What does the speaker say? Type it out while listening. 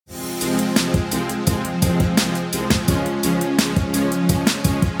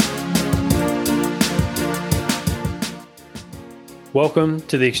Welcome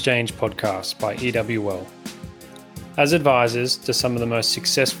to the Exchange Podcast by EWL. As advisors to some of the most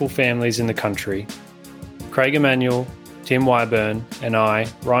successful families in the country, Craig Emanuel, Tim Wyburn, and I,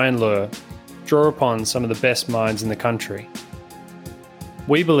 Ryan Lur, draw upon some of the best minds in the country.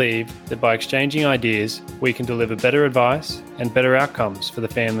 We believe that by exchanging ideas, we can deliver better advice and better outcomes for the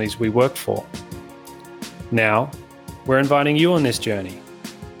families we work for. Now, we're inviting you on this journey.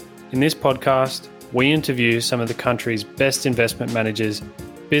 In this podcast, we interview some of the country's best investment managers,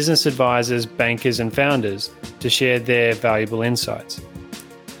 business advisors, bankers, and founders to share their valuable insights.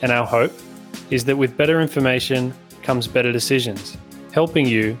 And our hope is that with better information comes better decisions, helping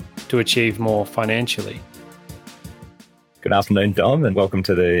you to achieve more financially. Good afternoon, Dom, and welcome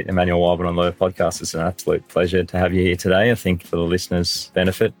to the Emanuel Wyburn Lawyer podcast. It's an absolute pleasure to have you here today. I think for the listeners'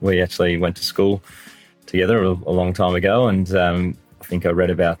 benefit, we actually went to school together a long time ago, and I think I read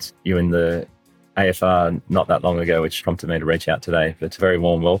about you in the AFR not that long ago, which prompted me to reach out today. But it's a very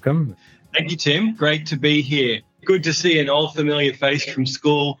warm welcome. Thank you, Tim. Great to be here. Good to see an old familiar face from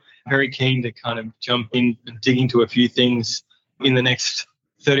school. Very keen to kind of jump in and dig into a few things in the next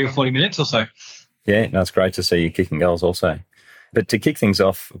 30 or 40 minutes or so. Yeah, no, it's great to see you kicking goals also. But to kick things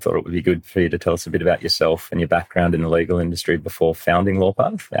off, I thought it would be good for you to tell us a bit about yourself and your background in the legal industry before founding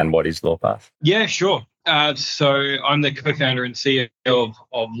LawPath, and what is LawPath? Yeah, sure. So I'm the co-founder and CEO of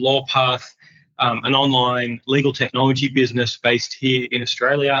LawPath, an online legal technology business based here in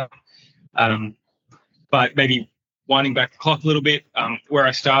Australia. But maybe winding back the clock a little bit, where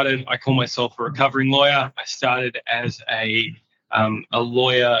I started, I call myself a recovering lawyer. I started as a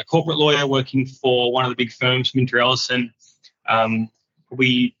lawyer, a corporate lawyer working for one of the big firms, Minter Ellison.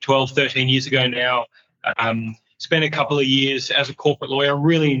 We 12, 13 years ago now, spent a couple of years as a corporate lawyer,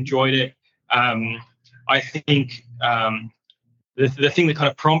 really enjoyed it. I think the thing that kind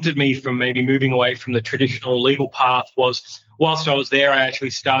of prompted me from maybe moving away from the traditional legal path was, whilst I was there, I actually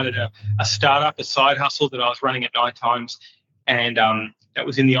started a startup, a side hustle that I was running at night times, and that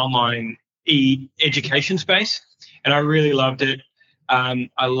was in the online education space, and I really loved it.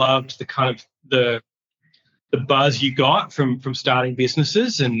 I loved the kind of the buzz you got from starting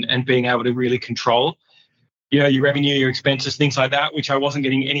businesses and being able to really control, your revenue, your expenses, things like that, which I wasn't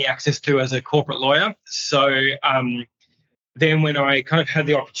getting any access to as a corporate lawyer. So then when I kind of had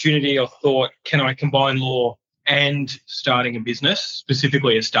the opportunity, I thought, can I combine law and starting a business,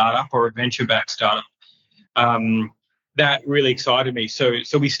 specifically a startup or a venture-backed startup? That really excited me. So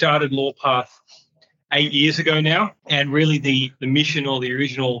we started LawPath 8 years ago now, and really the mission or the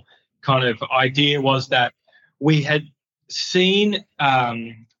original kind of idea was that we had seen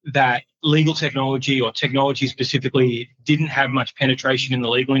that legal technology, or technology specifically, didn't have much penetration in the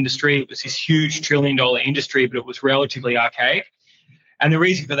legal industry. It was this huge $1 trillion industry, but it was relatively archaic. And the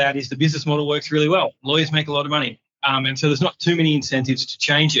reason for that is the business model works really well. Lawyers make a lot of money. And so there's not too many incentives to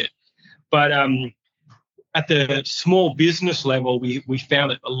change it. But at the small business level, we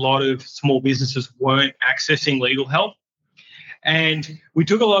found that a lot of small businesses weren't accessing legal help. And we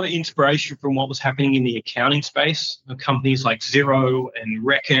took a lot of inspiration from what was happening in the accounting space, companies like Xero and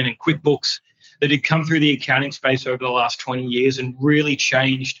Reckon and QuickBooks that had come through the accounting space over the last 20 years and really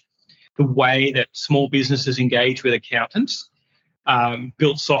changed the way that small businesses engage with accountants,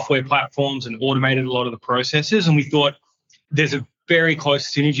 built software platforms and automated a lot of the processes. And we thought there's a very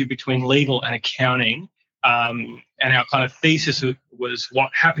close synergy between legal and accounting. And our kind of thesis was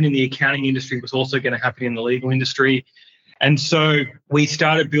what happened in the accounting industry was also going to happen in the legal industry. And so we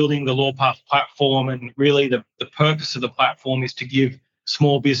started building the LawPath platform, and really the purpose of the platform is to give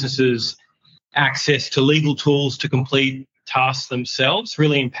small businesses access to legal tools to complete tasks themselves,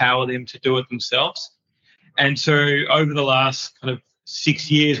 really empower them to do it themselves. And so over the last kind of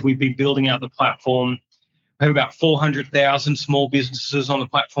 6 years, we've been building out the platform. We have about 400,000 small businesses on the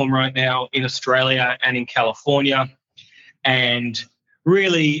platform right now in Australia and in California. And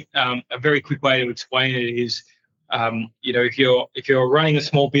really a very quick way to explain it is, if you're running a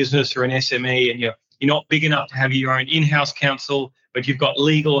small business or an SME and you're not big enough to have your own in-house counsel, but you've got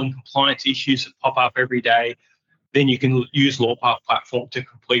legal and compliance issues that pop up every day, then you can use LawPath platform to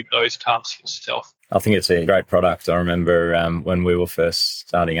complete those tasks yourself. I think it's a great product. I remember when we were first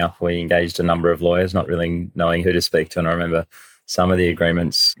starting up, we engaged a number of lawyers, not really knowing who to speak to. And I remember some of the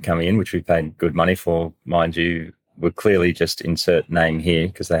agreements coming in, which we paid good money for, mind you, were clearly just insert name here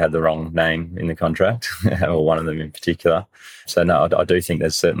because they had the wrong name in the contract, or one of them in particular. So no, I do think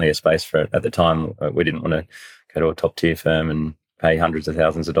there's certainly a space for it. At the time, we didn't want to go to a top tier firm and pay hundreds of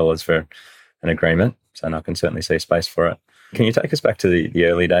thousands of dollars for an agreement. So no, I can certainly see space for it. Can you take us back to the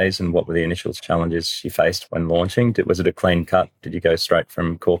early days and what were the initial challenges you faced when launching? Was it a clean cut? Did you go straight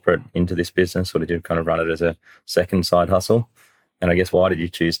from corporate into this business, or did you kind of run it as a second side hustle? And I guess, why did you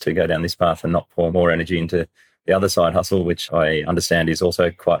choose to go down this path and not pour more energy into the other side hustle, which I understand is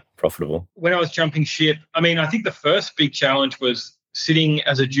also quite profitable? When I was jumping ship, I think the first big challenge was sitting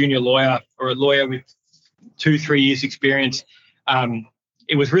as a junior lawyer or a lawyer with 2-3 years experience.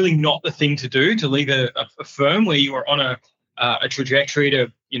 It was really not the thing to do, to leave a firm where you were on a trajectory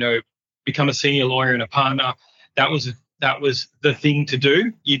to, become a senior lawyer and a partner. That was the thing to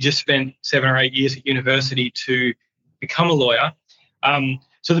do. You just spent 7 or 8 years at university to become a lawyer.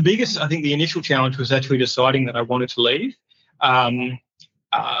 So the initial challenge was actually deciding that I wanted to leave and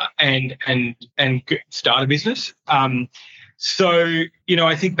start a business. So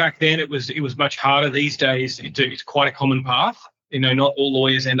I think back then it was much harder. These days it's quite a common path. Not all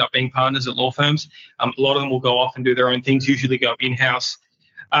lawyers end up being partners at law firms. A lot of them will go off and do their own things, usually go in-house.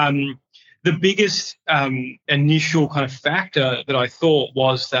 The biggest initial kind of factor that I thought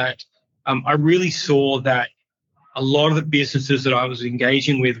was that I really saw that a lot of the businesses that I was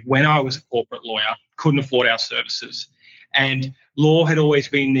engaging with when I was a corporate lawyer couldn't afford our services. And law had always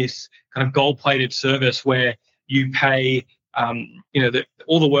been this kind of gold-plated service where you pay,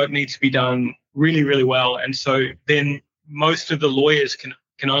 all the work needs to be done really, really well. And so then most of the lawyers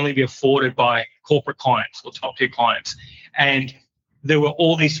can only be afforded by corporate clients or top-tier clients. And there were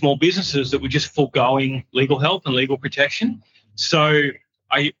all these small businesses that were just foregoing legal help and legal protection. So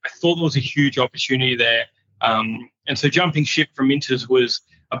I thought there was a huge opportunity there. And so jumping ship from Minters was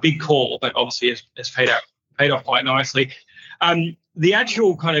a big call, but obviously has paid off quite nicely. The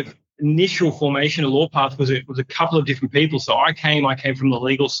actual kind of initial formation of LawPath was a couple of different people. So I came from the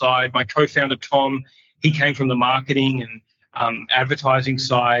legal side. My co-founder, Tom, he came from the marketing and advertising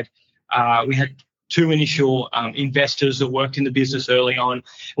side. We had 2 initial investors that worked in the business early on. And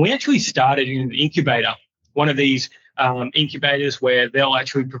we actually started in an incubator, one of these incubators where they'll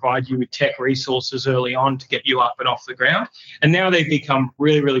actually provide you with tech resources early on to get you up and off the ground. And now they've become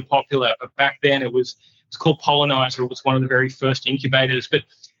really, really popular. But back then it was called Pollinizer. It was one of the very first incubators. But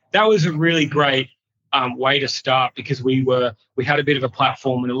that was a really great way to start because we had a bit of a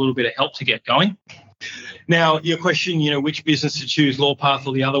platform and a little bit of help to get going. Now, your question, which business to choose, LawPath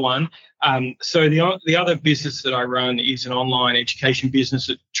or the other one. So the other business that I run is an online education business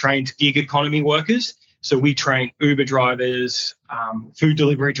that trains gig economy workers. So we train Uber drivers, food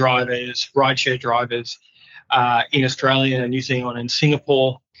delivery drivers, rideshare drivers in Australia, New Zealand and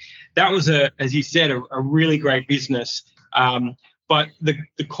Singapore. That was, as you said, a really great business. But the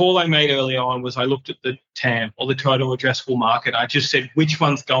call I made early on was I looked at the TAM, or the total addressable market. I just said, which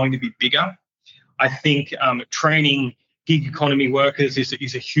one's going to be bigger? I think training gig economy workers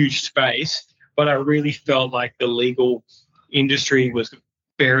is a huge space, but I really felt like the legal industry was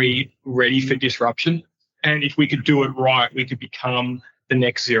very ready for disruption. And if we could do it right, we could become the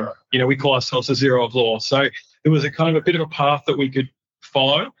next Xero. We call ourselves a Xero of law. So there was a kind of a bit of a path that we could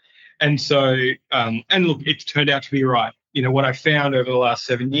follow. And so, and look, it turned out to be right. What I found over the last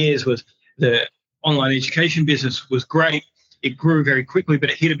 7 years was the online education business was great. It grew very quickly,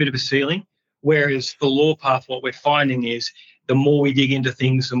 but it hit a bit of a ceiling. Whereas the LawPath, what we're finding is the more we dig into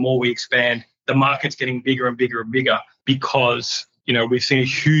things, the more we expand, the market's getting bigger and bigger and bigger because, we've seen a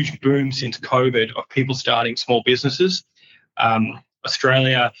huge boom since COVID of people starting small businesses.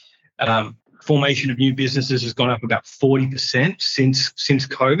 Australia, formation of new businesses has gone up about 40% since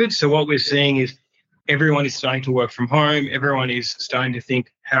COVID. So what we're seeing is everyone is starting to work from home. Everyone is starting to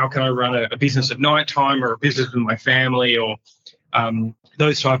think, how can I run a business at night time or a business with my family or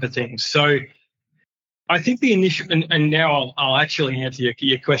those type of things. So I think the initial, and now I'll actually answer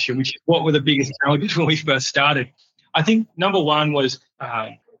your question, which is what were the biggest challenges when we first started? I think number one was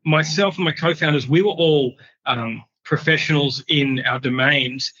myself and my co-founders, we were all professionals in our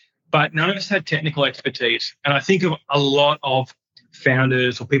domains, but none of us had technical expertise. And I think of a lot of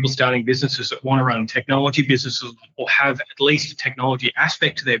founders or people starting businesses that want to run technology businesses or have at least a technology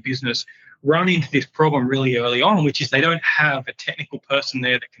aspect to their business run into this problem really early on, which is they don't have a technical person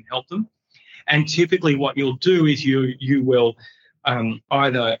there that can help them. And typically what you'll do is you will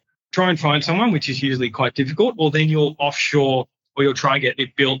either try and find someone, which is usually quite difficult, or then you'll offshore or you'll try and get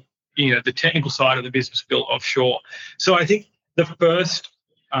it built, the technical side of the business built offshore. So I think the first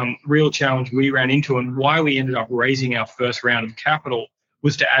real challenge we ran into and why we ended up raising our first round of capital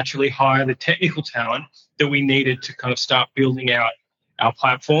was to actually hire the technical talent that we needed to kind of start building out our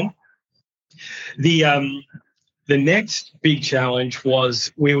platform. The next big challenge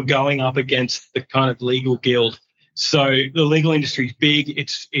was we were going up against the kind of legal guild. So the legal industry is big.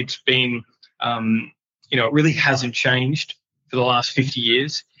 It's been, it really hasn't changed for the last 50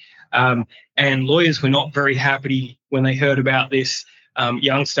 years. And lawyers were not very happy when they heard about this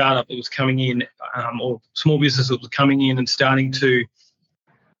young startup that was coming in, or small business that was coming in and starting to,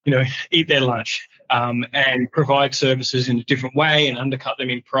 eat their lunch and provide services in a different way and undercut them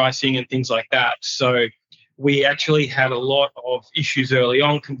in pricing and things like that. So we actually had a lot of issues early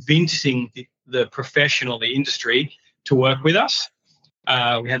on convincing the professional, the industry, to work with us.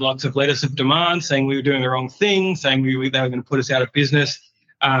 We had lots of letters of demand saying we were doing the wrong thing, saying they were going to put us out of business.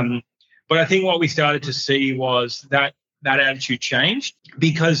 But I think what we started to see was that attitude changed,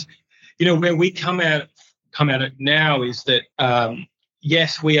 because, where we come at it now is that,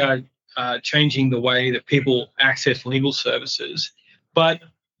 yes, we are changing the way that people access legal services, but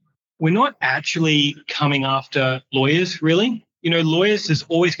we're not actually coming after lawyers, really. Lawyers, there's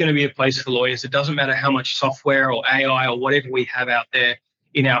always going to be a place for lawyers. It doesn't matter how much software or AI or whatever we have out there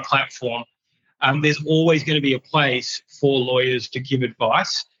in our platform. There's always going to be a place for lawyers to give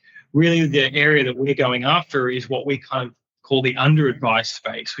advice. Really, the area that we're going after is what we kind of call the under-advised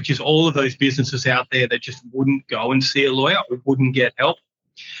space, which is all of those businesses out there that just wouldn't go and see a lawyer or wouldn't get help.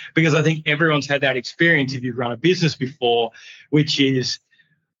 Because I think everyone's had that experience if you've run a business before, which is,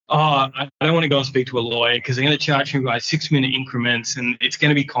 I don't want to go and speak to a lawyer because they're going to charge me by 6-minute increments and it's going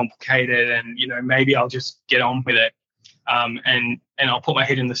to be complicated, and maybe I'll just get on with it, and I'll put my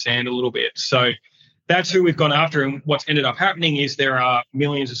head in the sand a little bit. So that's who we've gone after, and what's ended up happening is there are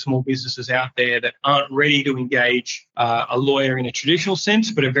millions of small businesses out there that aren't ready to engage a lawyer in a traditional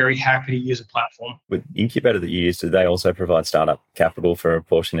sense, but are very happy to use a platform. With Incubator that you used, did they also provide startup capital for a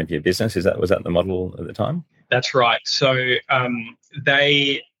portion of your business? Was that the model at the time? That's right. So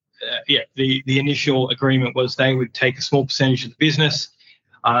the initial agreement was they would take a small percentage of the business.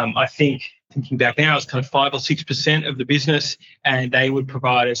 I think, thinking back now, it's kind of 5 or 6% of the business, and they would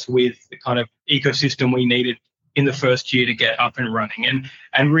provide us with the kind of ecosystem we needed in the first year to get up and running.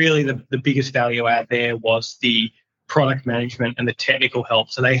 And really the biggest value add there was the product management and the technical help.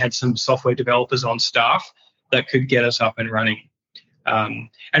 So they had some software developers on staff that could get us up and running. And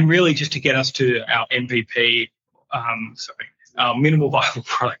really just to get us to our MVP, our minimal viable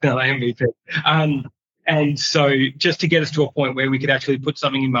product, not MVP. And so just to get us to a point where we could actually put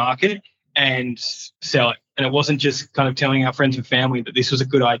something in market and sell it. And it wasn't just kind of telling our friends and family that this was a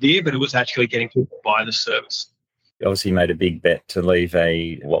good idea, but it was actually getting people to buy the service. You obviously made a big bet to leave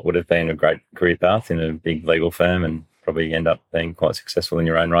what would have been a great career path in a big legal firm and probably end up being quite successful in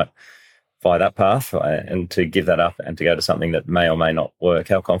your own right via that path, and to give that up and to go to something that may or may not work.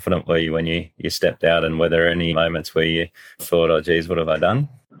 How confident were you when you stepped out, and were there any moments where you thought, oh, geez, what have I done?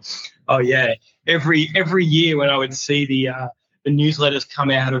 Oh, yeah. Every year when I would see the newsletters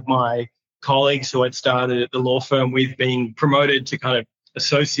come out of my colleagues who I'd started at the law firm with being promoted to kind of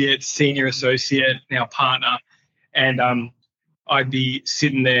associate, senior associate, now partner, and I'd be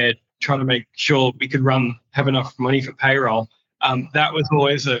sitting there trying to make sure we could have enough money for payroll. That was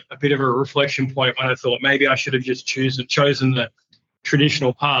always a bit of a reflection point when I thought maybe I should have just chosen the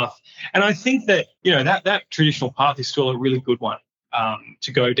traditional path. And I think that that traditional path is still a really good one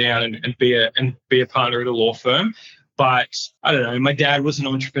to go down and be a partner at a law firm. But I don't know, my dad was an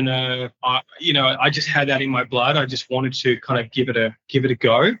entrepreneur. I just had that in my blood. I just wanted to kind of give it a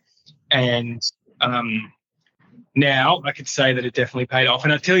go. And now I could say that it definitely paid off.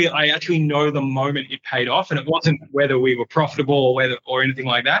 And I tell you, I actually know the moment it paid off, and it wasn't whether we were profitable or anything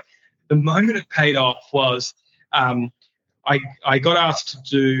like that. The moment it paid off was I got asked to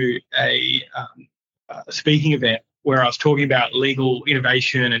do a speaking event where I was talking about legal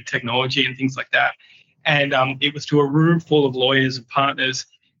innovation and technology and things like that. And it was to a room full of lawyers and partners.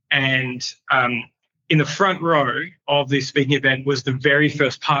 And in the front row of this speaking event was the very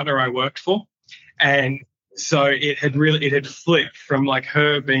first partner I worked for. And so it had flipped from like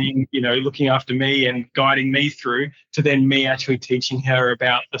her being, looking after me and guiding me through to then me actually teaching her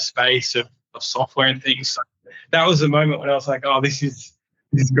about the space of software and things. So that was the moment when I was like, oh, this is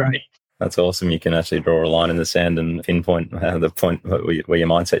great. That's awesome. You can actually draw a line in the sand and pinpoint the point where your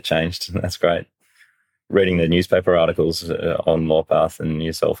mindset changed. That's great. Reading the newspaper articles on LawPath and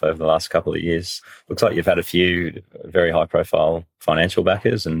yourself over the last couple of years, looks like you've had a few very high-profile financial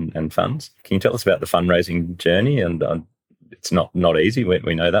backers and funds. Can you tell us about the fundraising journey? And it's not easy.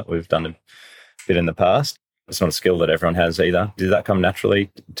 We know that. We've done a bit in the past. It's not a skill that everyone has either. Did that come naturally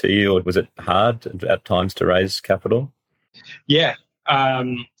to you, or was it hard at times to raise capital? Yeah,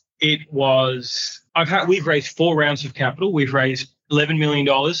 it was. We've raised 4 rounds of capital. We've raised $11 million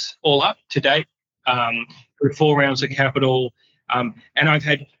all up to date. Through 4 rounds of capital, and I've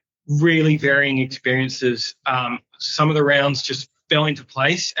had really varying experiences. Some of the rounds just fell into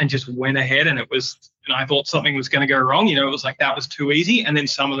place and just went ahead, and I thought something was going to go wrong. It was like that was too easy, and then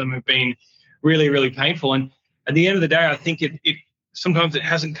some of them have been really, really painful. And at the end of the day, I think sometimes it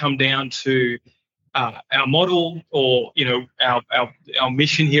hasn't come down to our model or our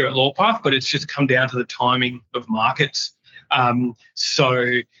mission here at LawPath, but it's just come down to the timing of markets.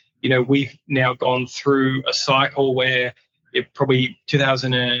 So we've now gone through a cycle where it probably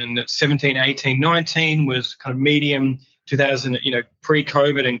 2017, 18, 19 was kind of medium. 2000,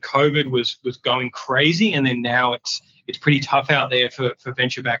 pre-COVID and COVID was going crazy, and then now it's pretty tough out there for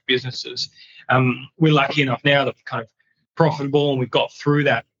venture-backed businesses. We're lucky enough now that we're kind of profitable and we've got through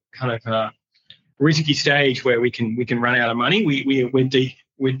that kind of risky stage where we can run out of money.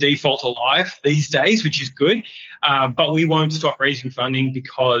 We're default alive these days, which is good, but we won't stop raising funding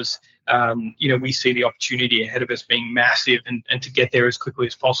because we see the opportunity ahead of us being massive, and to get there as quickly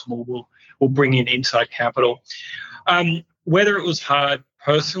as possible, we'll bring in inside capital. Whether it was hard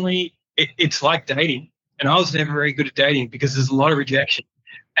personally, it's like dating, and I was never very good at dating because there's a lot of rejection,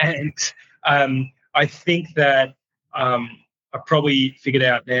 and I think that I probably figured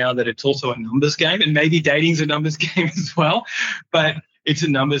out now that it's also a numbers game, and maybe dating's a numbers game as well, but it's a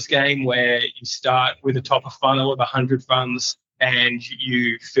numbers game where you start with a top of funnel of 100 funds and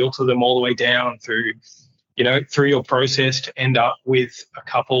you filter them all the way down through your process to end up with a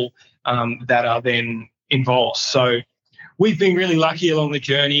couple that are then involved. So we've been really lucky along the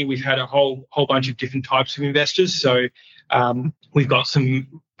journey. We've had a whole bunch of different types of investors. So we've got some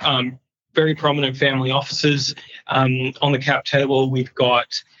very prominent family offices on the cap table. We've got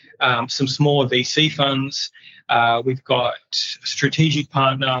some smaller VC funds. We've got a strategic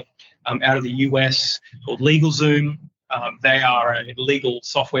partner out of the US called LegalZoom. They are a legal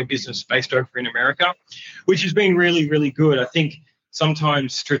software business based over in America, which has been really, really good. I think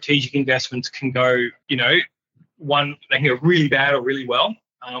sometimes strategic investments can go, they can go really bad or really well.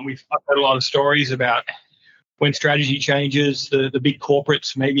 I've heard a lot of stories about when strategy changes, the big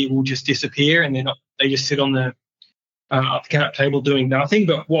corporates maybe will just disappear and they just sit on the cap table doing nothing.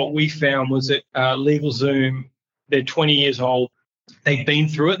 But what we found was that LegalZoom, they're 20 years old. They've been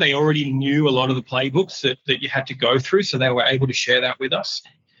through it. They already knew a lot of the playbooks that you had to go through, so they were able to share that with us,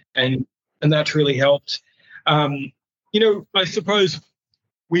 and that's really helped. I suppose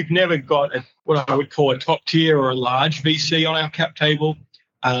we've never got what I would call a top tier or a large VC on our cap table.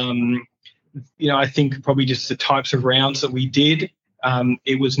 I think probably just the types of rounds that we did,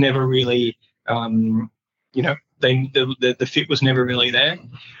 it was never really, the fit was never really there.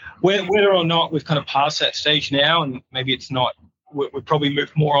 Whether or not we've kind of passed that stage now, and maybe it's not, we've probably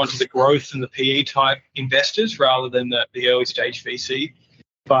moved more onto the growth and the PE type investors rather than the early stage VC.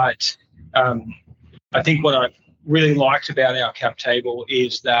 But I think what I've really liked about our cap table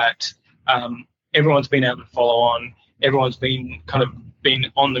is that everyone's been able to follow on. Everyone's been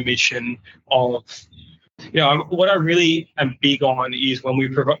on the mission of, what I really am big on is when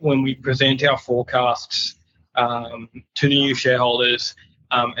we present our forecasts to the new shareholders,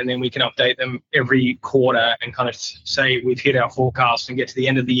 and then we can update them every quarter and kind of say we've hit our forecast, and get to the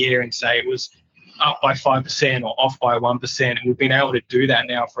end of the year and say it was up by 5% or off by 1%. And we've been able to do that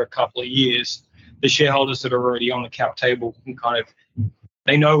now for a couple of years. The shareholders that are already on the cap table can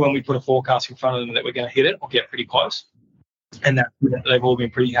they know when we put a forecast in front of them that we're going to hit it or get pretty close. And that they've all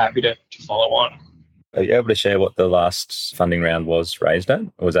been pretty happy to follow on. Are you able to share what the last funding round was raised at?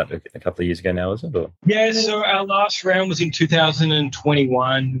 Or was that a couple of years ago now, is it? Or? Yeah, so our last round was in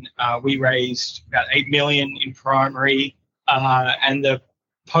 2021. We raised about 8 million in primary, and the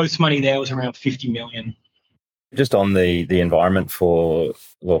post money there was around 50 million. Just on the environment for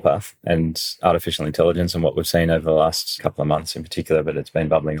LawPath and artificial intelligence and what we've seen over the last couple of months in particular, but it's been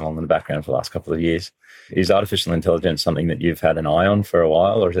bubbling along in the background for the last couple of years. Is artificial intelligence something that you've had an eye on for a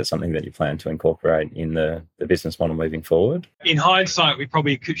while, or is it something that you plan to incorporate in the business model moving forward? In hindsight, we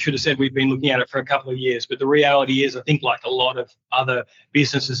probably should have said we've been looking at it for a couple of years, but the reality is I think like a lot of other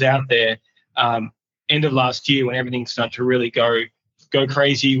businesses out there, end of last year when everything started to really go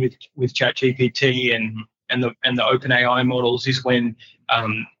crazy with ChatGPT and the OpenAI models is when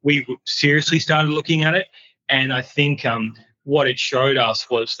we seriously started looking at it. And I think what it showed us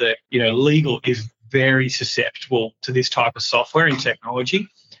was that, legal is very susceptible to this type of software and technology.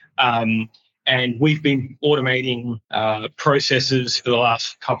 And we've been automating processes for the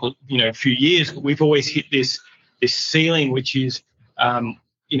last few years, but we've always hit this ceiling, which is,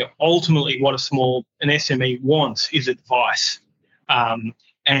 ultimately what an SME wants is advice.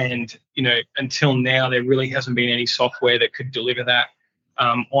 And, until now, there really hasn't been any software that could deliver that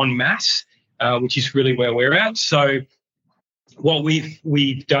en masse, which is really where we're at. So what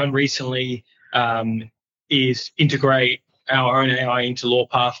we've done recently is integrate our own AI into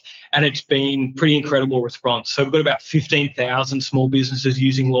LawPath, and it's been pretty incredible response. So we've got about 15,000 small businesses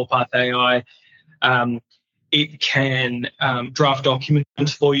using LawPath AI. It can draft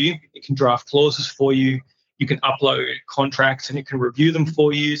documents for you. It can draft clauses for you. You can upload contracts and it can review them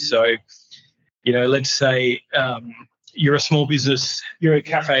for you. So, let's say you're a small business, you're a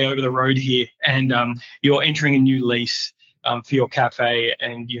cafe over the road here, and you're entering a new lease for your cafe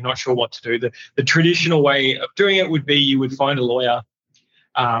and you're not sure what to do. The traditional way of doing it would be you would find a lawyer.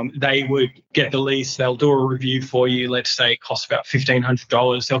 They would get the lease. They'll do a review for you. Let's say it costs about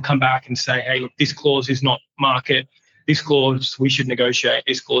 $1,500. They'll come back and say, hey, look, this clause is not market. This clause we should negotiate.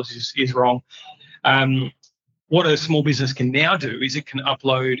 This clause is wrong. What a small business can now do is it can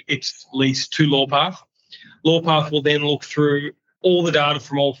upload its lease to LawPath. LawPath will then look through all the data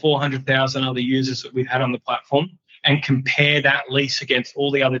from all 400,000 other users that we've had on the platform and compare that lease against all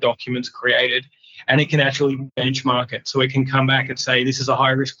the other documents created. And it can actually benchmark it. So it can come back and say, this is a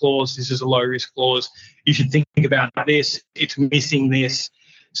high-risk clause, this is a low-risk clause. You should think about this. It's missing this.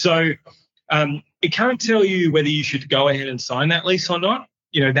 So it can't tell you whether you should go ahead and sign that lease or not.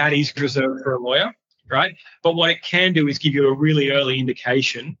 That is reserved for a lawyer, right? But what it can do is give you a really early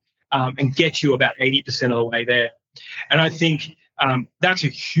indication and get you about 80% of the way there. And I think that's a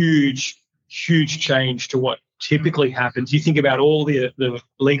huge, huge change to what typically happens. You think about all the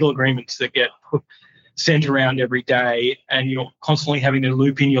legal agreements that get sent around every day and you're constantly having to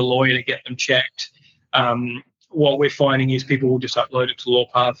loop in your lawyer to get them checked. What we're finding is people will just upload it to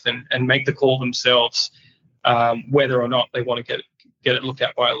LawPath and make the call themselves, whether or not they want to get it looked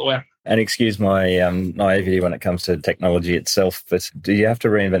at by a lawyer. And excuse my naivety when it comes to technology itself, but do you have to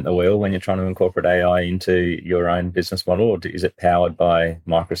reinvent the wheel when you're trying to incorporate AI into your own business model, or is it powered by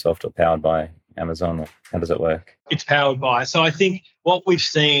Microsoft or powered by Amazon? Or how does it work? It's powered by. So I think what we've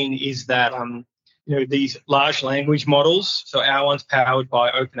seen is that these large language models. So our one's powered by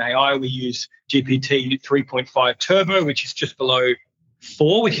OpenAI. We use GPT 3.5 Turbo, which is just below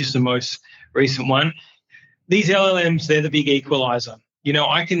 4, which is the most recent one. These LLMs, they're the big equalizer.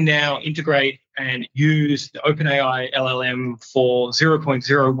 I can now integrate and use the OpenAI LLM for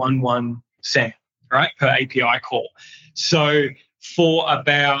 0.011 cent, right, per API call. So for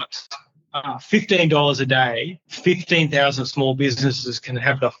about $15 a day, 15,000 small businesses can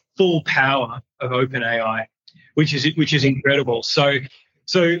have the full power of OpenAI, which is incredible. So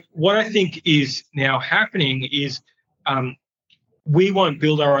what I think is now happening is we won't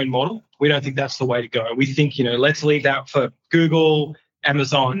build our own model. We don't think that's the way to go. We think, let's leave that for Google,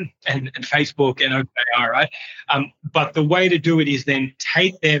 Amazon, and Facebook and OpenAI, right? But the way to do it is then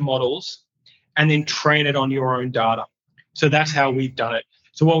take their models and then train it on your own data. So that's how we've done it.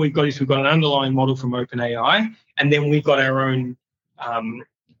 So what we've got is we've got an underlying model from OpenAI, and then we've got our own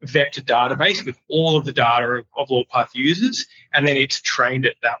vector database with all of the data of LawPath users, and then it's trained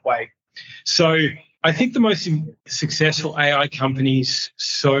it that way. So I think the most successful AI companies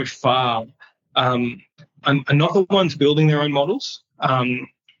so far are not the ones building their own models.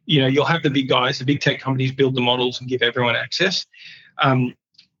 You'll have the big guys, the big tech companies build the models and give everyone access.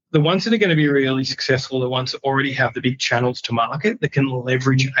 The ones that are going to be really successful are the ones that already have the big channels to market that can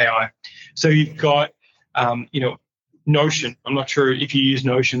leverage AI. So you've got, Notion. I'm not sure if you use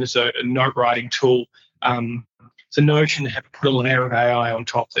Notion as a note writing tool. So Notion have put a layer of AI on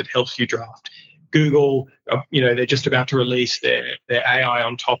top that helps you draft. Google, they're just about to release their AI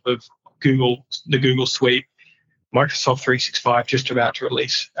on top of the Google Suite. Microsoft 365 just about to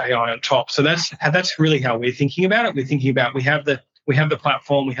release AI on top. So that's really how we're thinking about it. We're thinking about we have the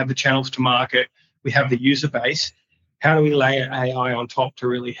platform, we have the channels to market, we have the user base. How do we layer AI on top to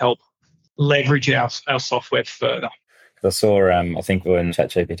really help leverage our software further? I saw, I think when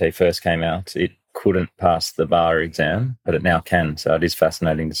ChatGPT first came out, it couldn't pass the bar exam, but it now can. So it is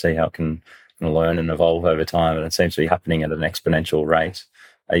fascinating to see how it can learn and evolve over time, and it seems to be happening at an exponential rate.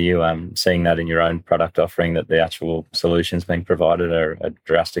 Are you seeing that in your own product offering, that the actual solutions being provided are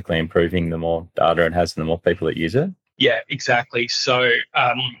drastically improving the more data it has and the more people that use it? Yeah, exactly. So,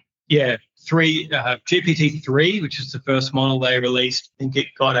 GPT-3, which is the first model they released, I think it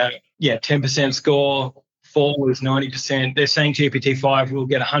got a 10% score. 4 was 90%. They're saying GPT-5 will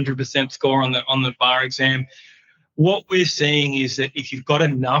get 100% score on the bar exam. What we're seeing is that if you've got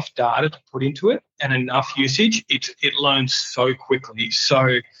enough data to put into it and enough usage, it learns so quickly.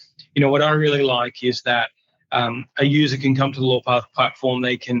 So, what I really like is that a user can come to the LawPath platform.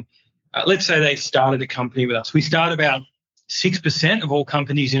 They can, let's say they started a company with us. We start about 6% of all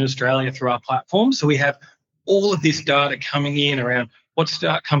companies in Australia through our platform. So we have all of this data coming in around what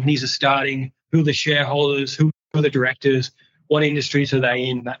companies are starting, who are the shareholders, who are the directors, what industries are they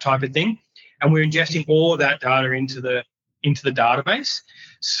in, that type of thing. And we're ingesting all of that data into the database,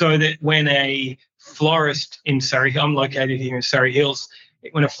 so that when a florist in Surrey, I'm located here in Surrey Hills,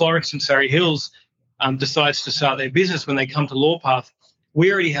 when a florist in Surrey Hills decides to start their business, when they come to LawPath,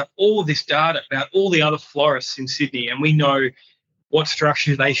 we already have all of this data about all the other florists in Sydney, and we know what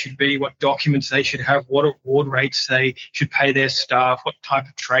structure they should be, what documents they should have, what award rates they should pay their staff, what type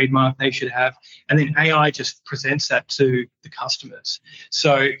of trademark they should have. And then AI just presents that to the customers.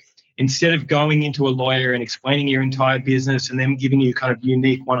 So instead of going into a lawyer and explaining your entire business and them giving you kind of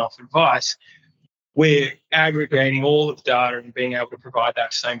unique one-off advice, we're aggregating all of the data and being able to provide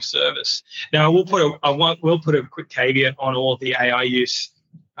that same service. Now, we'll put a quick caveat on all of the AI use,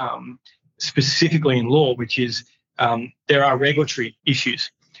 specifically in law, which is there are regulatory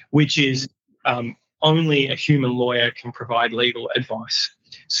issues, which is only a human lawyer can provide legal advice.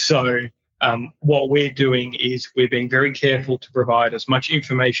 So what we're doing is we're being very careful to provide as much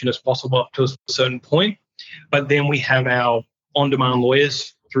information as possible up to a certain point, but then we have our on-demand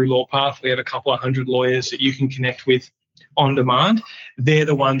lawyers through LawPath. We have a couple of hundred lawyers that you can connect with on demand. They're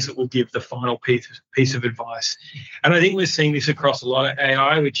the ones that will give the final piece of advice. And I think we're seeing this across a lot of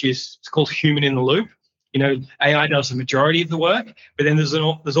AI, which is, it's called human in the loop. AI does the majority of the work, but then there's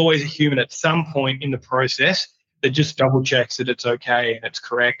always a human at some point in the process that just double checks that it's okay and it's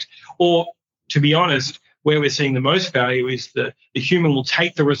correct. Or, to be honest, where we're seeing the most value is the human will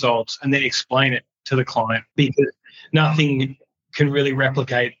take the results and then explain it to the client, because nothing can really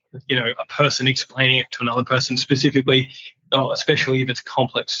replicate, a person explaining it to another person specifically, especially if it's a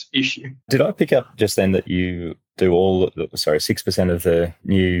complex issue. Did I pick up just then that you do 6% of the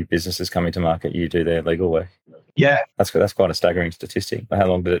new businesses coming to market, you do their legal work? Yeah. That's quite a staggering statistic. How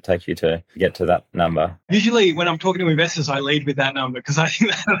long did it take you to get to that number? Usually when I'm talking to investors, I lead with that number because I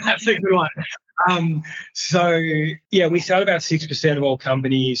think that's a good one. We start about 6% of all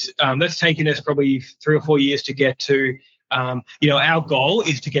companies. That's taken us probably 3 or 4 years to get to. Our goal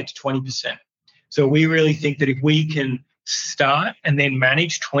is to get to 20%. So we really think that if we can start and then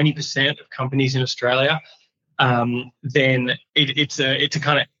manage 20% of companies in Australia, then it's a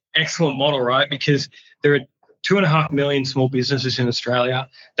kind of excellent model, right? Because there are 2.5 million small businesses in Australia.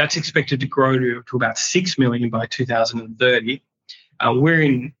 That's expected to grow to about 6 million by 2030. We're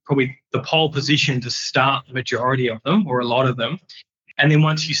in probably the pole position to start the majority of them, or a lot of them. And then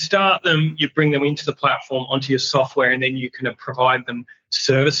once you start them, you bring them into the platform, onto your software, and then you can provide them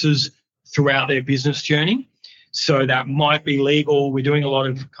services throughout their business journey. So that might be legal. We're doing a lot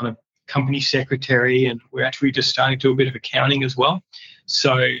of kind of company secretary, and we're actually just starting to do a bit of accounting as well.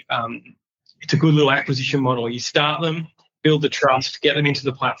 So it's a good little acquisition model. You start them, build the trust, get them into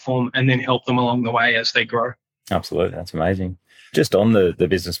the platform, and then help them along the way as they grow. Absolutely. That's amazing. Just on the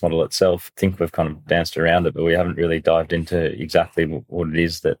business model itself, I think we've kind of danced around it, but we haven't really dived into exactly what it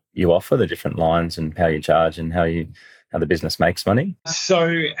is that you offer, the different lines and how you charge and how the business makes money.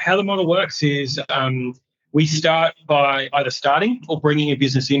 So how the model works is we start by either starting or bringing a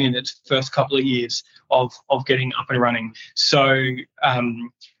business in its first couple of years of getting up and running. So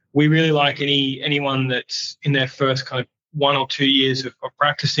we really like anyone that's in their first kind of 1 or 2 years of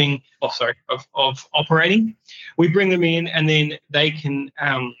practicing, of operating. We bring them in, and then they can,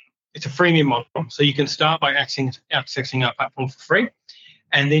 it's a freemium model. So you can start by accessing our platform for free,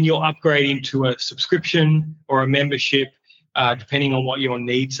 and then you'll upgrade into a subscription or a membership, depending on what your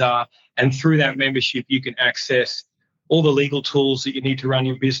needs are. And through that membership, you can access all the legal tools that you need to run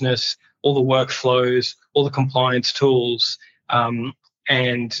your business, all the workflows, all the compliance tools,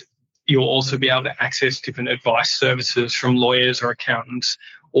 and you'll also be able to access different advice services from lawyers or accountants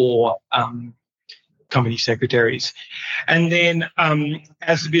or company secretaries. And then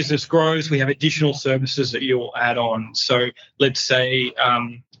as the business grows, we have additional services that you'll add on. So let's say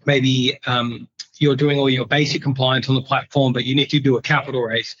maybe you're doing all your basic compliance on the platform, but you need to do a capital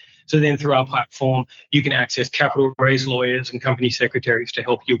raise. So then through our platform, you can access capital raise lawyers and company secretaries to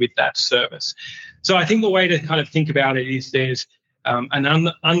help you with that service. So I think the way to kind of think about it is there's an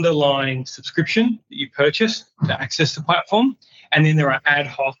underlying subscription that you purchase to access the platform, and then there are ad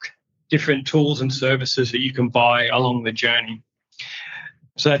hoc different tools and services that you can buy along the journey.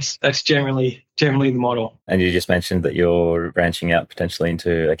 So that's generally the model. And you just mentioned that you're branching out potentially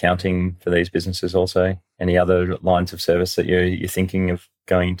into accounting for these businesses also. Any other lines of service that you're thinking of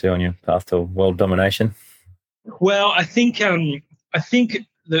going into on your path to world domination? Well, I think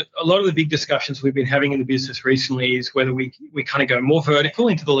that a lot of the big discussions we've been having in the business recently is whether we kind of go more vertical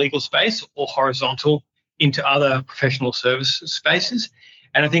into the legal space or horizontal into other professional services spaces.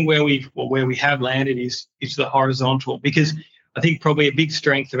 And I think where we have landed is the horizontal, because I think probably a big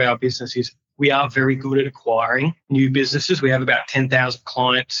strength of our business is we are very good at acquiring new businesses. We have about 10,000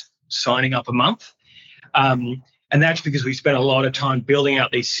 clients signing up a month. And that's because we spent a lot of time building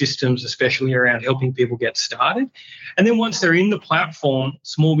out these systems, especially around helping people get started. And then once they're in the platform,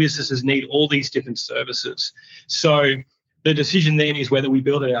 small businesses need all these different services. So the decision then is whether we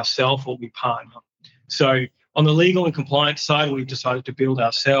build it ourselves or we partner. So on the legal and compliance side, we've decided to build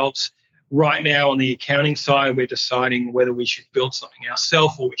ourselves. Right now on the accounting side, we're deciding whether we should build something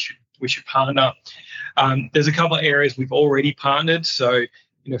ourselves or we should partner. There's a couple of areas we've already partnered. So,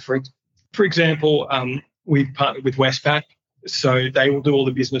 for example, we've partnered with Westpac. So they will do all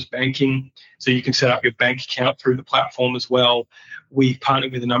the business banking. So you can set up your bank account through the platform as well. We've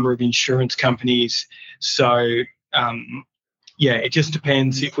partnered with a number of insurance companies. So, it just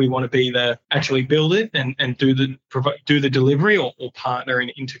depends if we want to be actually build it and do the delivery or partner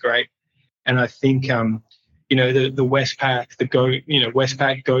and integrate. And I think, the Westpac,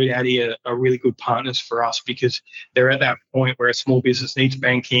 Westpac, GoDaddy are really good partners for us because they're at that point where a small business needs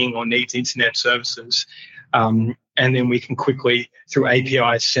banking or needs internet services. And then we can quickly, through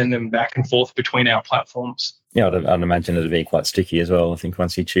APIs, send them back and forth between our platforms. Yeah, I'd imagine it'd be quite sticky as well. I think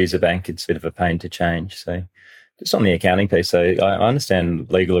once you choose a bank, it's a bit of a pain to change. So just on the accounting piece, so I understand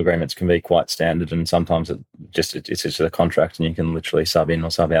legal agreements can be quite standard and sometimes it's just a contract and you can literally sub in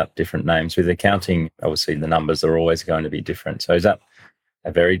or sub out different names. With accounting, obviously the numbers are always going to be different. So is that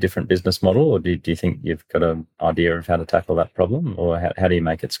a very different business model, or do you think you've got an idea of how to tackle that problem, or how do you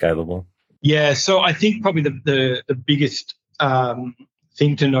make it scalable? Yeah, so I think probably the biggest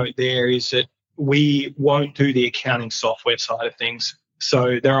thing to note there is that we won't do the accounting software side of things.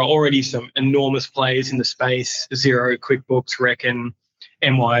 So there are already some enormous players in the space: Xero, QuickBooks, Reckon,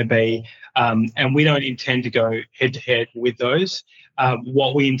 MYOB, and we don't intend to go head-to-head with those.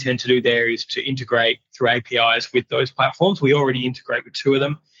 What we intend to do there is to integrate through APIs with those platforms. We already integrate with two of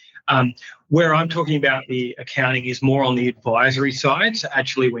them. Where I'm talking about the accounting is more on the advisory side, so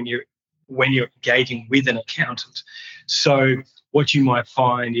actually when you're engaging with an accountant. So what you might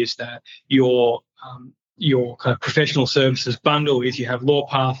find is that your kind of professional services bundle is you have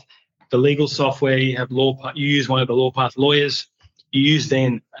LawPath, the legal software, you have LawPath, you use one of the LawPath lawyers, you use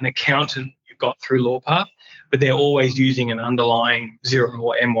then an accountant you've got through LawPath, but they're always using an underlying Xero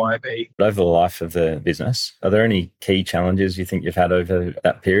or MYOB. Over the life of the business, are there any key challenges you think you've had over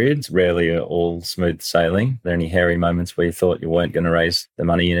that period? It's rarely all smooth sailing. Are there any hairy moments where you thought you weren't going to raise the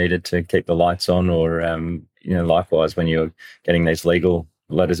money you needed to keep the lights on, or likewise when you're getting these legal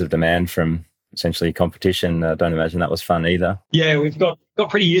letters of demand from essentially competition? I don't imagine that was fun either. Yeah, we've got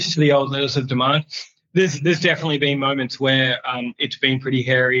pretty used to the old letters of demand. There's definitely been moments where it's been pretty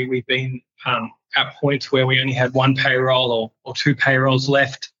hairy. We've been at points where we only had one payroll or two payrolls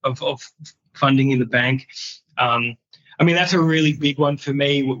left of funding in the bank. That's a really big one for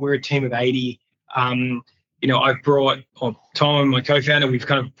me. We're a team of 80. I've brought, Tom, my co-founder, we've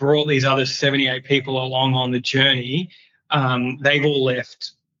kind of brought these other 78 people along on the journey. They've all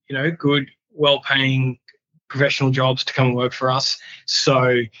left, good, well-paying professional jobs to come and work for us.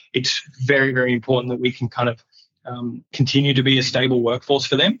 So it's very, very important that we can kind of continue to be a stable workforce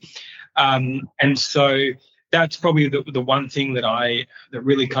for them. And so that's probably the one thing that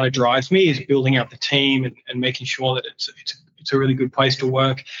really kind of drives me is building out the team and making sure that it's a really good place to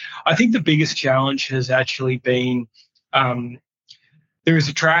work. I think the biggest challenge has actually been there is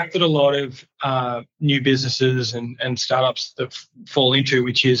a trap that a lot of new businesses and startups that fall into,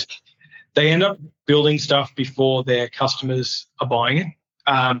 which is they end up building stuff before their customers are buying it.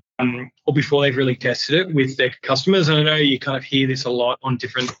 Or before they've really tested it with their customers. And I know you kind of hear this a lot on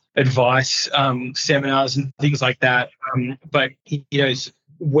different advice seminars and things like that. But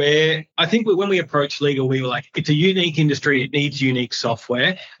where I think when we approached legal, we were like, it's a unique industry. It needs unique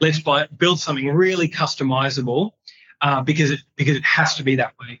software. Let's build something really customizable because it has to be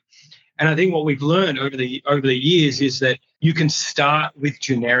that way. And I think what we've learned over the years is that you can start with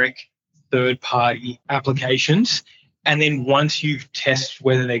generic third-party applications. And then once you've tested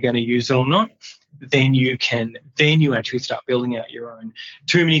whether they're going to use it or not, then you actually start building out your own.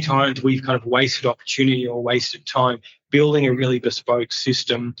 Too many times we've kind of wasted opportunity or wasted time building a really bespoke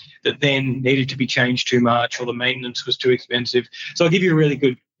system that then needed to be changed too much or the maintenance was too expensive. So I'll give you a really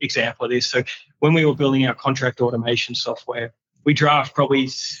good example of this. So when we were building our contract automation software, we draft probably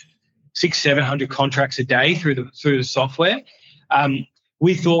 600-700 contracts a day through the software.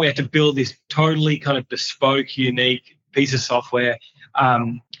 We thought we had to build this totally kind of bespoke, unique piece of software,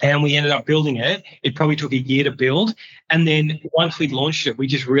 and we ended up building it. It probably took a year to build. And then once we'd launched it, we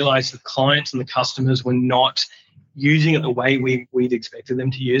just realized the clients and the customers were not using it the way we'd expected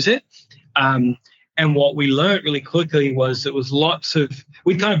them to use it. And what we learned really quickly was there was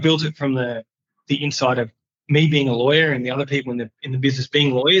we kind of built it from the inside of me being a lawyer and the other people in the business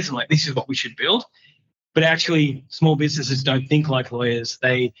being lawyers, and like, this is what we should build. But actually, small businesses don't think like lawyers.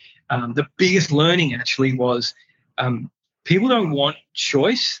 The biggest learning actually was people don't want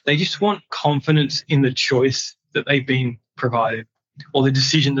choice. They just want confidence in the choice that they've been provided or the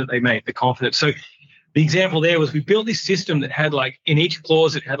decision that they made, the confidence. So the example there was we built this system that had in each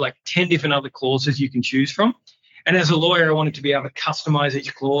clause, it had 10 different other clauses you can choose from. And as a lawyer, I wanted to be able to customize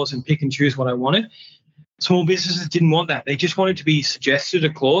each clause and pick and choose what I wanted. Small businesses didn't want that. They just wanted to be suggested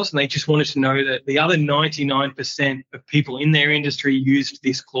a clause, and they just wanted to know that the other 99% of people in their industry used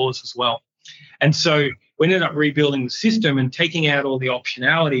this clause as well. And so we ended up rebuilding the system and taking out all the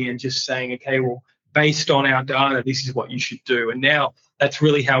optionality and just saying, okay, well, based on our data, this is what you should do. And now that's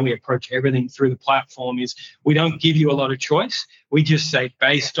really how we approach everything through the platform is we don't give you a lot of choice. We just say,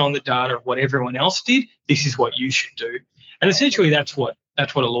 based on the data of what everyone else did, this is what you should do. And essentially that's what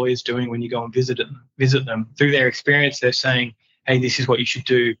a lawyer's doing when you go and visit them. Through their experience, they're saying, hey, this is what you should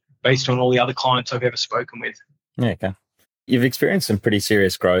do based on all the other clients I've ever spoken with. Yeah, okay. You've experienced some pretty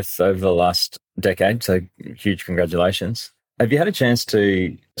serious growth over the last decade, so huge congratulations. Have you had a chance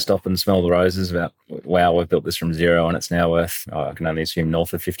to stop and smell the roses about, wow, we've built this from zero and it's now worth, I can only assume,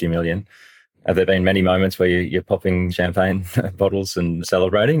 north of 50 million? Have there been many moments where you're popping champagne bottles and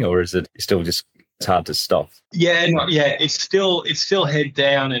celebrating, or is it still just it's hard to stop? Yeah, it's still head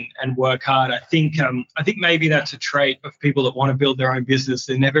down and work hard. I think maybe that's a trait of people that want to build their own business.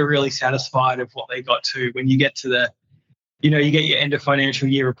 They're never really satisfied of what they got to. When you get to you get your end of financial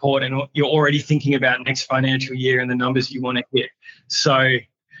year report and you're already thinking about next financial year and the numbers you want to hit. So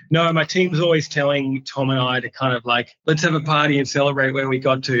no, my team's always telling Tom and I to kind of let's have a party and celebrate where we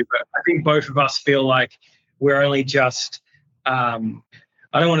got to. But I think both of us feel like we're only just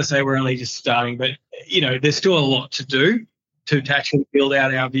I don't want to say we're only just starting, but there's still a lot to do to actually build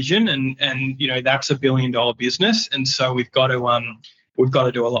out our vision, and that's $1 billion business, and so we've got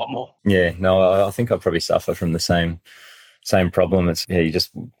to do a lot more. Yeah, no, I think I probably suffer from the same problem. It's you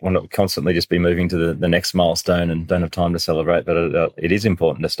just want to constantly just be moving to the next milestone and don't have time to celebrate. But it is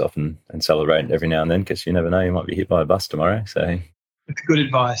important to stop and celebrate every now and then, because you never know, you might be hit by a bus tomorrow. So it's good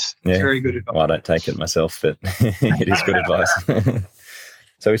advice. Yeah. It's very good advice. Well, I don't take it myself, but it is good advice.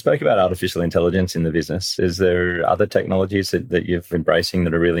 So we spoke about artificial intelligence in the business. Is there other technologies that you're embracing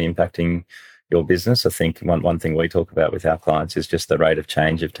that are really impacting your business? I think one thing we talk about with our clients is just the rate of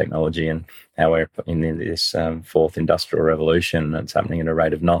change of technology and how we're in this fourth industrial revolution, and it's happening at a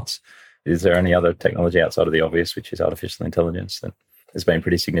rate of knots. Is there any other technology outside of the obvious, which is artificial intelligence, that has been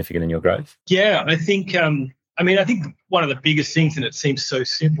pretty significant in your growth? Yeah, I think I think one of the biggest things, and it seems so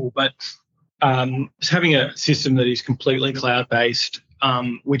simple, but is having a system that is completely cloud-based,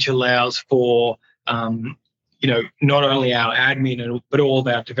 which allows for not only our admin but all of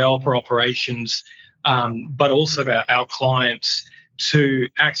our developer operations, but also our clients to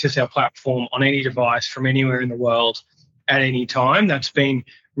access our platform on any device from anywhere in the world at any time. That's been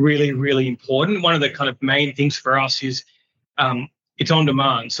really, really important. One of the kind of main things for us is it's on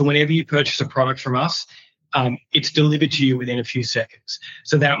demand. So whenever you purchase a product from us, it's delivered to you within a few seconds.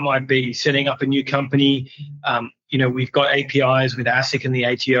 So that might be setting up a new company. We've got APIs with ASIC and the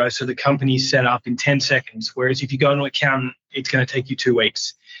ATO, so the company's set up in 10 seconds, whereas if you go to an accountant, it's going to take you 2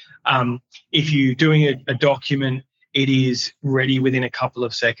 weeks. If you're doing a document, it is ready within a couple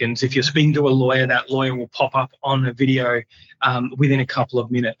of seconds. If you're speaking to a lawyer, that lawyer will pop up on a video within a couple of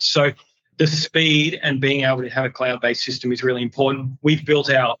minutes. So the speed and being able to have a cloud-based system is really important. We've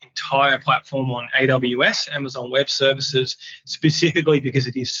built our entire platform on AWS, Amazon Web Services, specifically because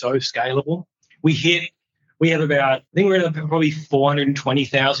it is so scalable. We have about, I think we're at probably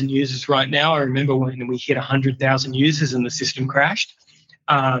 420,000 users right now. I remember when we hit 100,000 users and the system crashed.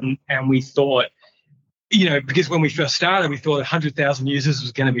 And we thought, because when we first started, we thought 100,000 users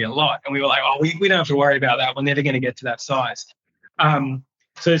was going to be a lot. And we were like, we don't have to worry about that. We're never going to get to that size.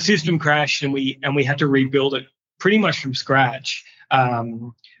 So the system crashed and we had to rebuild it pretty much from scratch.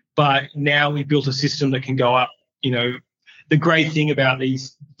 But now we've built a system that can go up. The great thing about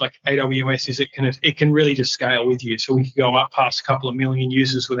these like AWS is it can really just scale with you. So we can go up past a couple of million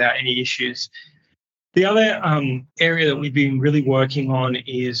users without any issues. The other area that we've been really working on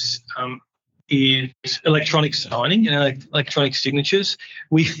is electronic signing and electronic signatures.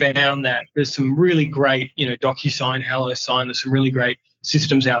 We found that there's some really great, DocuSign, HelloSign, there's some really great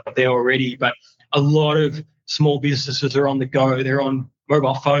systems out there already, but a lot of small businesses are on the go. They're on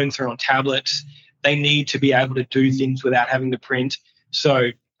mobile phones, they're on tablets. They need to be able to do things without having to print. So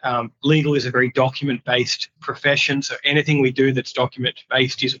legal is a very document-based profession. So anything we do that's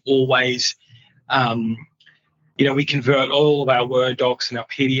document-based is always, we convert all of our Word docs and our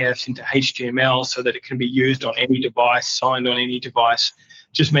PDFs into HTML so that it can be used on any device, signed on any device,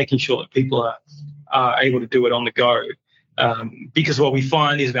 just making sure that people are able to do it on the go. Because what we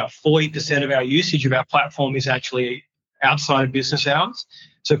find is about 40% of our usage of our platform is actually outside of business hours.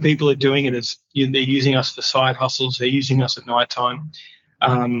 So people are doing it as they're using us for side hustles. They're using us at nighttime.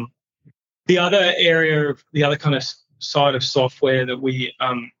 The other kind of side of software that we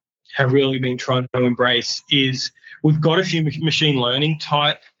have really been trying to embrace is we've got a few machine learning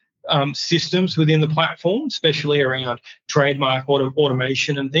type systems within the platform, especially around trademark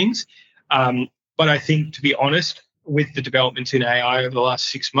automation and things. But I think, to be honest, with the developments in AI over the last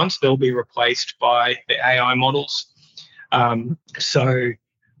 6 months, they'll be replaced by the AI models. So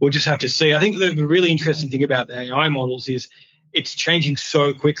we'll just have to see. I think the really interesting thing about the AI models is it's changing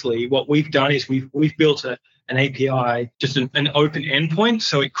so quickly. What we've done is we've built an API, just an open endpoint.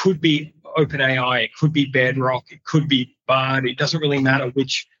 So it could be OpenAI, it could be Bedrock, it could be Bard. It doesn't really matter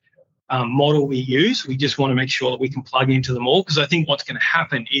which model we use. We just want to make sure that we can plug into them all, because I think what's going to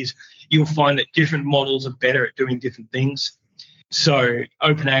happen is you'll find that different models are better at doing different things. So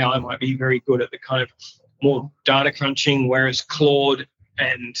OpenAI might be very good at the kind of more data crunching, whereas Claude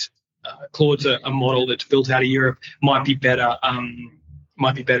and Claude's a model that's built out of Europe, might be better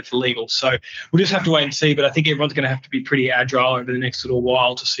for legal. So we'll just have to wait and see. But I think everyone's going to have to be pretty agile over the next little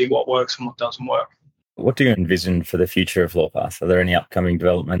while to see what works and what doesn't work. What do you envision for the future of LawPath? Are there any upcoming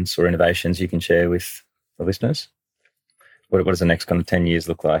developments or innovations you can share with the listeners? What does the next kind of 10 years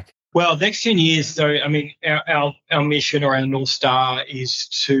look like? Well, next 10 years, so I mean, our mission or our North Star is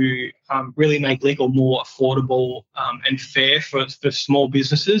to really make legal more affordable and fair for small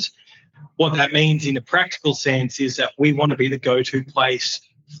businesses. What that means in a practical sense is that we want to be the go-to place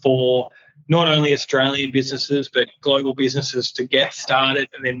for not only Australian businesses, but global businesses to get started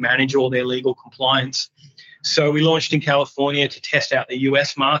and then manage all their legal compliance. So we launched in California to test out the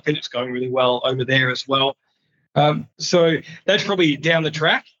US market. It's going really well over there as well. So that's probably down the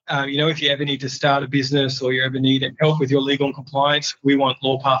track. If you ever need to start a business or you ever need help with your legal and compliance, we want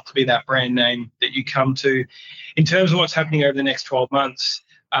LawPath to be that brand name that you come to. In terms of what's happening over the next 12 months,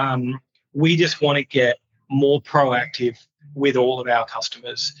 we just want to get more proactive with all of our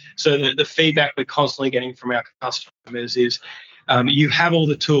customers. So the feedback we're constantly getting from our customers is you have all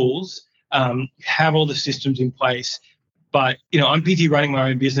the tools, have all the systems in place, but I'm PT running my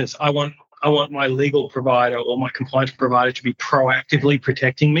own business. I want my legal provider or my compliance provider to be proactively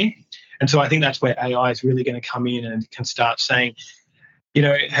protecting me. And so I think that's where AI is really going to come in and can start saying,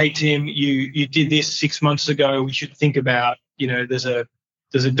 hey, Tim, you did this 6 months ago. We should think about, there's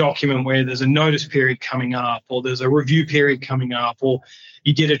a document where there's a notice period coming up, or there's a review period coming up, or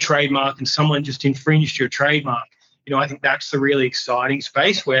you did a trademark and someone just infringed your trademark. I think that's the really exciting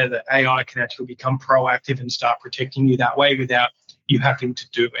space where the AI can actually become proactive and start protecting you that way without you having to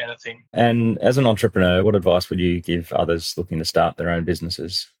do anything. And as an entrepreneur, what advice would you give others looking to start their own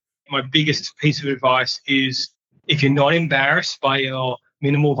businesses? My biggest piece of advice is if you're not embarrassed by your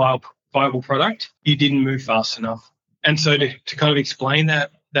minimal viable product, you didn't move fast enough. And so to kind of explain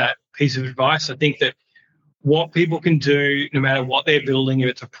that piece of advice, I think that what people can do, no matter what they're building, if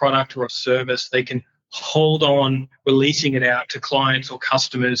it's a product or a service, they can hold on releasing it out to clients or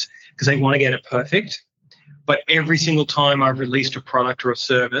customers because they want to get it perfect. But every single time I've released a product or a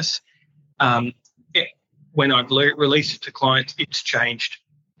service, when I've released it to clients, it's changed.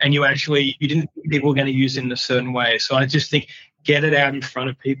 And you didn't think people were going to use it in a certain way. So I just think get it out in front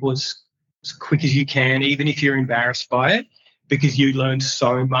of people as quick as you can, even if you're embarrassed by it, because you learn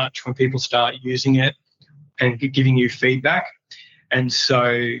so much when people start using it and giving you feedback. And so,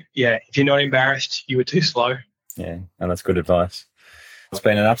 if you're not embarrassed, you were too slow. Yeah, and that's good advice. It's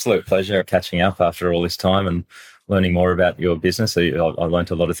been an absolute pleasure catching up after all this time and learning more about your business. I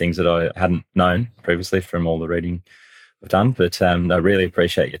learned a lot of things that I hadn't known previously from all the reading I've done, but I really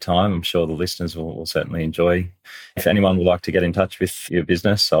appreciate your time. I'm sure the listeners will certainly enjoy. If anyone would like to get in touch with your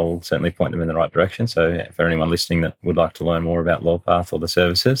business, I'll certainly point them in the right direction. So for anyone listening that would like to learn more about LawPath or the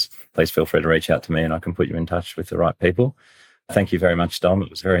services, please feel free to reach out to me and I can put you in touch with the right people. Thank you very much, Dom. It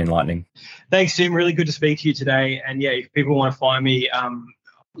was very enlightening. Thanks, Tim. Really good to speak to you today. And if people want to find me,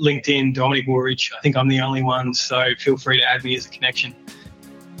 LinkedIn, Dominic Woolrych. I think I'm the only one, so feel free to add me as a connection.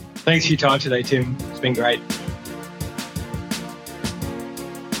 Thanks for your time today, Tim. It's been great.